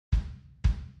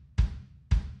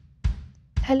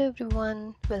Hello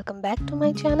everyone, welcome back to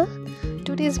my channel.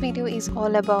 Today's video is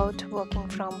all about working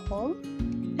from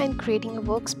home and creating a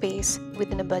workspace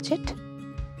within a budget.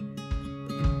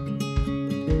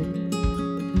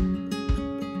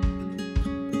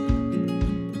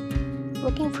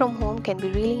 Working from home can be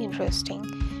really interesting.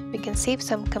 We can save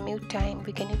some commute time,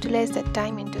 we can utilize that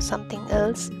time into something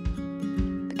else.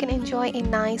 We can enjoy a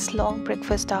nice long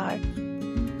breakfast hour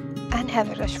and have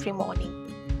a rush-free morning.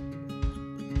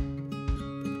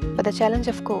 But the challenge,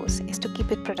 of course, is to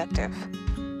keep it productive.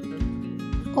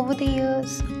 Over the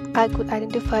years, I could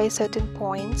identify certain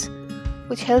points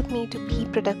which help me to be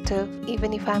productive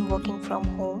even if I'm working from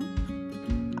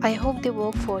home. I hope they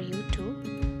work for you too.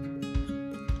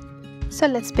 So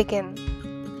let's begin.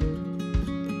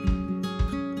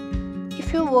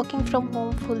 If you're working from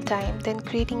home full-time, then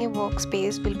creating a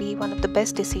workspace will be one of the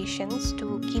best decisions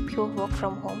to keep your work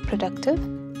from home productive.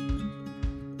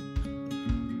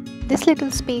 This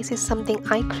little space is something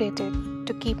I created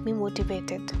to keep me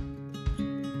motivated.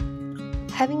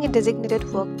 Having a designated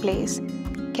workplace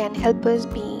can help us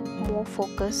be more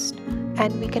focused,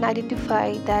 and we can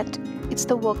identify that it's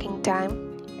the working time,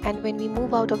 and when we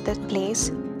move out of that place,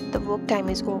 the work time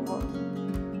is over.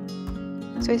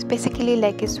 So it's basically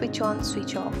like a switch on,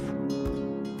 switch off.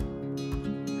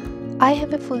 I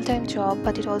have a full-time job,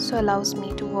 but it also allows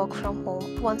me to work from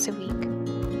home once a week,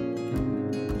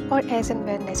 or as and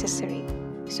when necessary.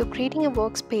 So creating a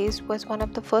workspace was one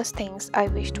of the first things I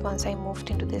wished once I moved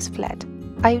into this flat.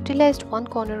 I utilized one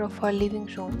corner of our living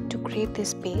room to create this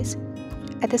space.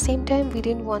 At the same time, we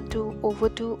didn't want to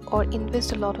overdo or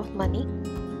invest a lot of money.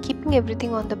 Keeping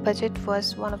everything on the budget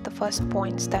was one of the first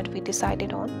points that we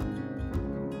decided on.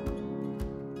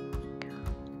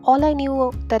 All I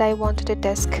knew that I wanted a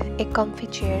desk, a comfy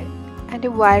chair, and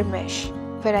a wire mesh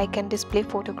where I can display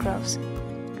photographs.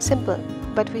 Simple,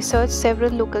 but we searched several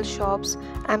local shops,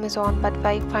 Amazon, but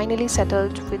I finally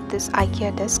settled with this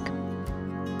IKEA desk.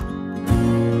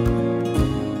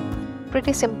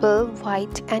 Pretty simple,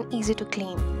 white and easy to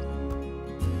clean.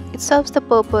 It serves the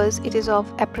purpose, it is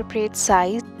of appropriate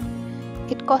size.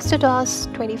 It costed us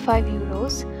 25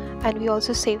 euros and we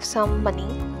also saved some money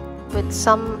with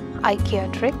some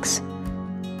IKEA tricks.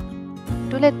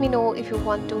 Do let me know if you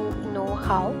want to know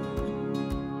how.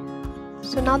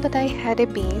 So now that I had a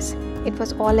base, it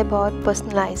was all about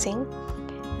personalizing.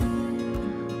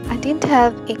 I didn't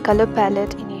have a color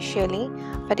palette initially,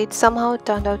 but it somehow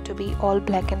turned out to be all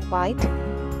black and white.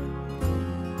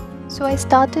 So I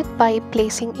started by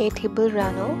placing a table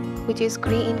runner, which is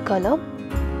grey in color.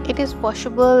 It is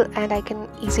washable and I can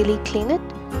easily clean it.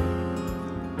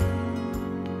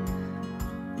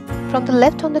 From the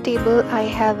left on the table, I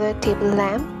have a table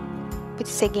lamp, which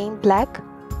is again black,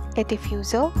 a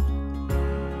diffuser,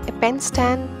 a pen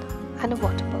stand and a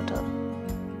water bottle.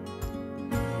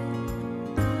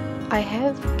 I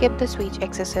have kept the switch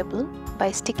accessible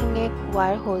by sticking a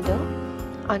wire holder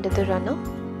under the runner,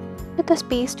 with the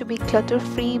space to be clutter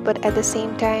free, but at the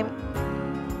same time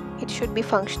it should be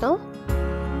functional.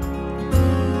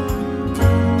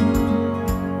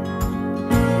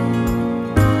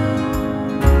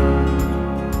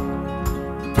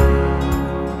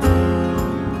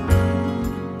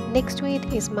 Next to it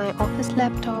is my office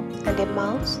laptop and a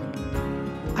mouse.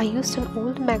 I used an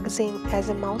old magazine as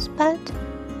a mouse pad,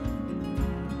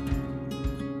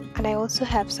 and I also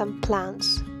have some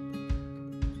plants.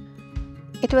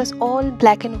 It was all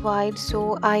black and white,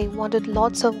 so I wanted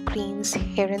lots of greens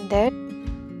here and there,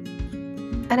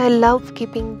 and I love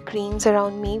keeping greens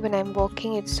around me when I'm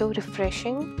working. It's so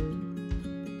refreshing.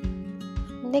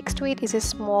 Next to it is a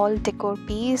small decor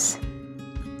piece.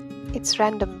 It's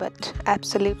random but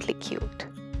absolutely cute.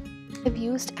 I've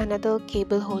used another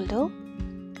cable holder.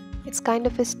 It's kind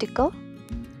of a sticker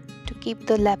to keep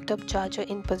the laptop charger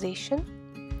in position.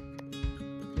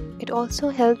 It also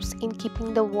helps in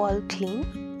keeping the wall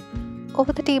clean.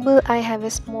 Over the table I have a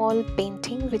small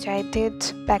painting which I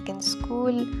did back in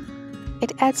school.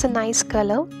 It adds a nice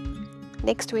color.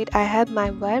 Next to it I have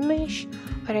my wire mesh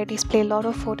where I display a lot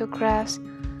of photographs.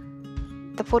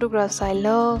 The photographs I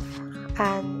love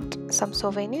and some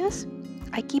souvenirs.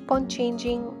 I keep on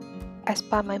changing as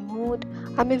per my mood.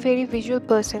 I'm a very visual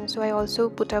person, so I also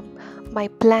put up my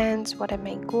plans, what are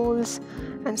my goals,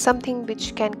 and something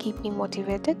which can keep me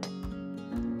motivated.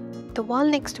 The wall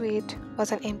next to it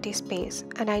was an empty space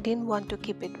and I didn't want to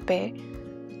keep it bare.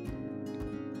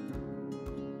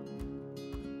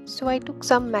 So I took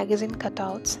some magazine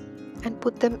cutouts and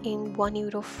put them in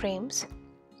 €1 frames,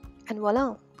 and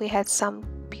voila, we had some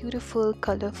beautiful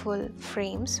colorful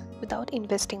frames without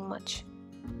investing much.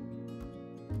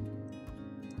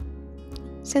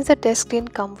 Since the desk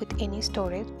didn't come with any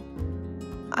storage,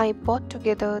 I bought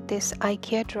together this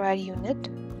IKEA drawer unit,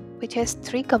 which has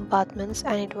 3 compartments,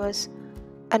 and it was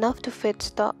enough to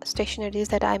fit the stationeries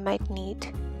that I might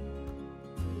need.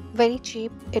 Very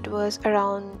cheap, it was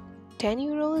around 10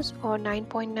 euros or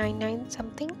 9.99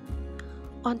 something.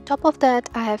 On top of that,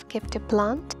 I have kept a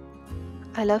plant.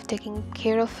 I love taking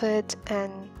care of it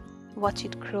and watch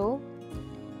it grow.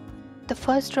 The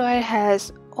first drawer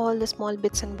has all the small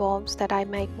bits and bobs that I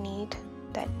might need,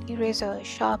 that eraser,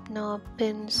 sharpener,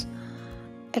 pins,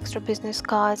 extra business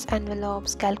cards,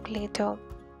 envelopes, calculator.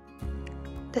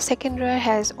 The second drawer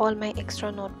has all my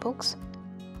extra notebooks.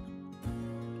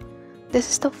 This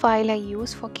is the file I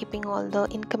use for keeping all the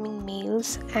incoming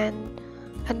mails and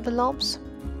envelopes.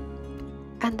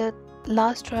 And the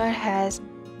last drawer has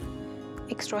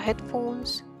extra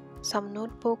headphones, some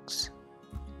notebooks.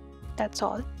 That's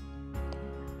all.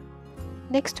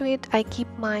 Next to it, I keep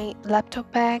my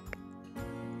laptop bag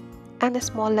and a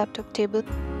small laptop table.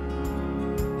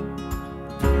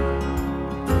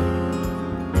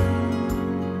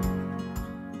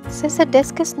 Since the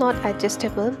desk is not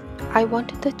adjustable, I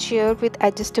wanted a chair with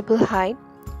adjustable height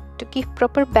to give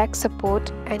proper back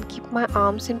support and keep my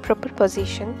arms in proper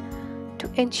position to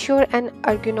ensure an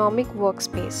ergonomic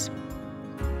workspace.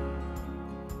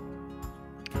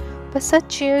 But such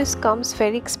chairs comes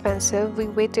very expensive. We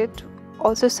waited,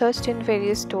 also searched in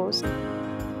various stores,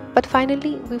 but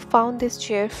finally we found this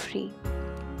chair free.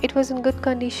 It was in good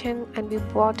condition and we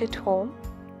brought it home.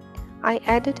 I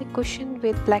added a cushion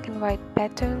with black and white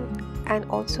pattern and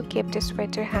also kept a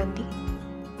sweater handy.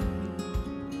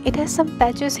 It has some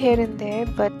patches here and there,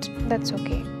 but that's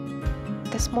okay.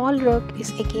 The small rug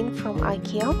is again from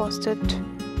IKEA, costed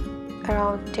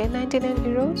around 10.99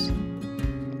 euros.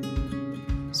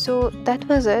 So that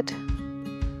was it.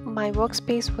 My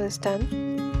workspace was done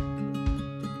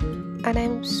and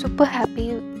I'm super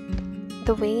happy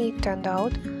the way it turned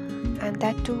out, and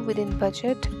that too within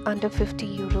budget, under 50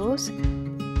 euros.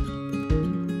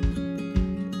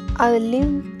 I will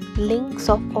leave links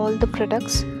of all the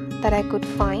products that I could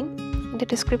find in the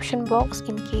description box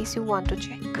in case you want to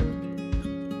check.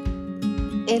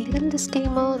 A little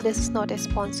disclaimer, this is not a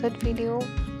sponsored video.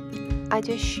 I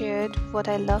just shared what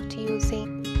I loved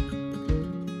using.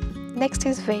 Next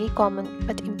is very common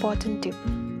but important tip.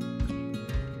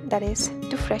 That is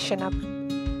to freshen up.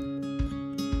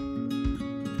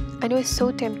 I know it's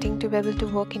so tempting to be able to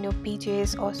work in your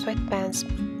PJs or sweatpants,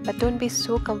 but don't be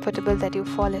so comfortable that you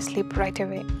fall asleep right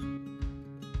away.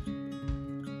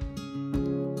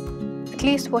 At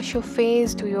least wash your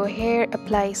face, do your hair,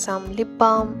 apply some lip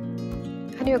balm,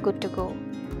 and you're good to go.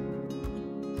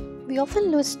 We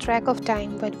often lose track of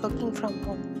time while working from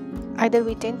home. Either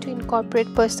we tend to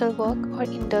incorporate personal work or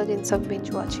indulge in some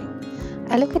binge watching.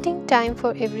 Allocating time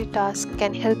for every task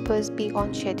can help us be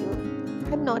on schedule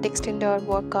and not extend our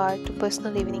work hour to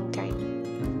personal evening time.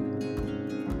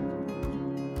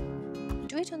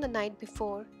 Do it on the night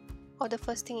before or the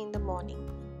first thing in the morning.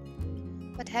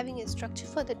 But having a structure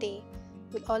for the day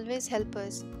will always help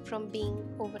us from being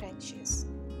over anxious.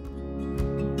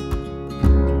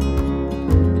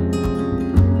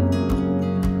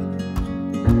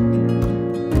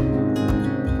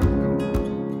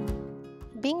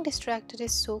 Being distracted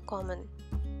is so common,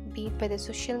 be it by the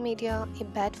social media, a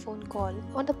bad phone call,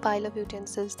 or the pile of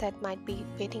utensils that might be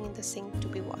waiting in the sink to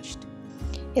be washed.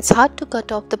 It's hard to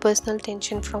cut off the personal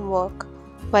tension from work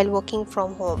while working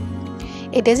from home.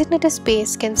 A designated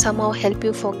space can somehow help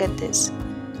you forget this.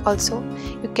 Also,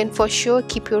 you can for sure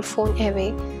keep your phone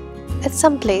away at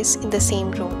some place in the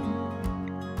same room,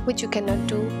 which you cannot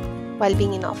do while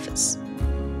being in office.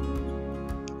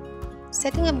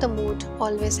 Setting up the mood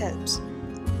always helps.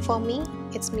 For me,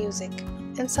 it's music,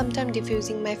 and sometimes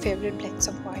diffusing my favorite blends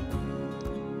of wine.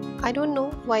 I don't know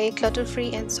why a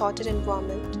clutter-free and sorted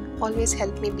environment always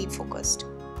helps me be focused.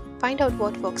 Find out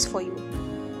what works for you.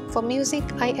 For music,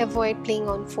 I avoid playing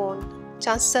on phone.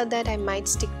 Chances are that I might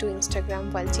stick to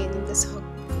Instagram while changing the song.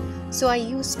 So I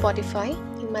use Spotify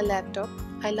in my laptop.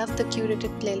 I love the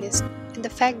curated playlist and the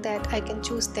fact that I can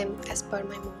choose them as per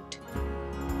my mood.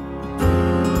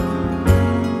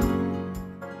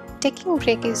 Taking a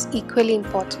break is equally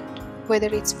important, whether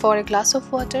it's for a glass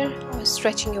of water or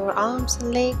stretching your arms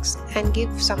and legs and give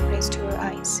some rest to your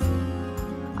eyes.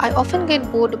 I often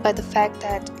get bored by the fact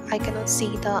that I cannot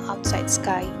see the outside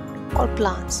sky or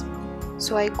plants,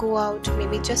 so I go out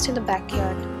maybe just in the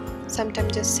backyard,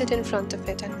 sometimes just sit in front of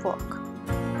it and walk.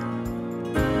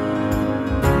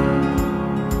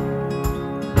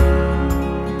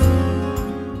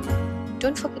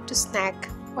 Don't forget to snack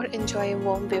or enjoy a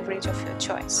warm beverage of your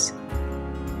choice.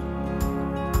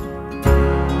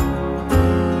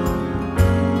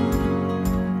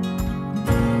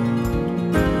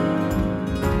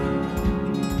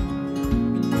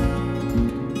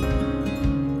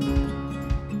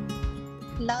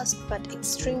 but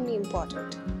extremely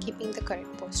important, keeping the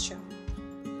correct posture.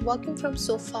 Walking from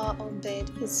sofa or bed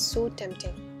is so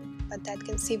tempting, but that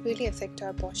can severely affect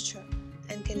our posture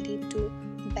and can lead to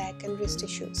back and wrist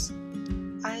issues.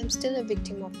 I am still a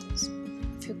victim of this.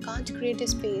 If you can't create a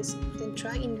space, then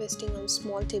try investing on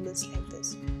small tables like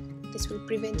this. This will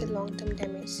prevent a long-term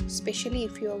damage, especially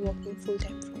if you are working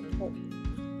full-time from home.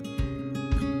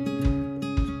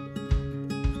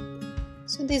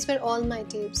 So these were all my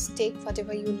tips. Take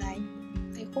whatever you like.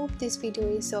 I hope this video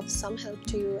is of some help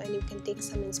to you and you can take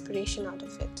some inspiration out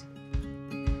of it.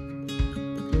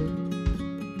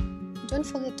 Don't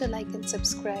forget to like and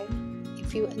subscribe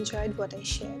if you enjoyed what I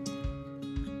shared.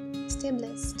 Stay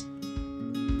blessed.